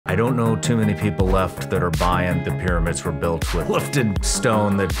I don't know too many people left that are buying the pyramids were built with lifted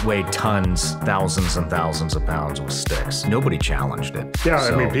stone that weighed tons, thousands and thousands of pounds with sticks. Nobody challenged it. Yeah,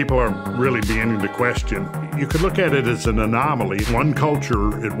 I mean, people are really beginning to question. You could look at it as an anomaly. One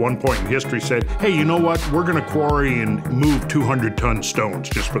culture at one point in history said, hey, you know what? We're going to quarry and move 200-ton stones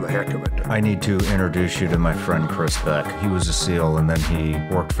just for the heck of it. I need to introduce you to my friend Chris Beck. He was a SEAL and then he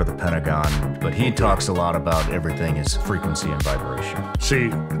worked for the Pentagon, but he talks a lot about everything is frequency and vibration. See,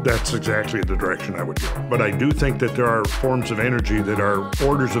 that's exactly the direction I would go. But I do think that there are forms of energy that are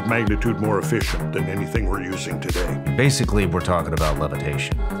orders of magnitude more efficient than anything we're using today. Basically, we're talking about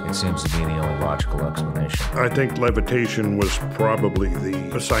levitation. It seems to be the only logical explanation. I think levitation was probably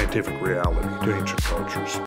the scientific reality to ancient cultures.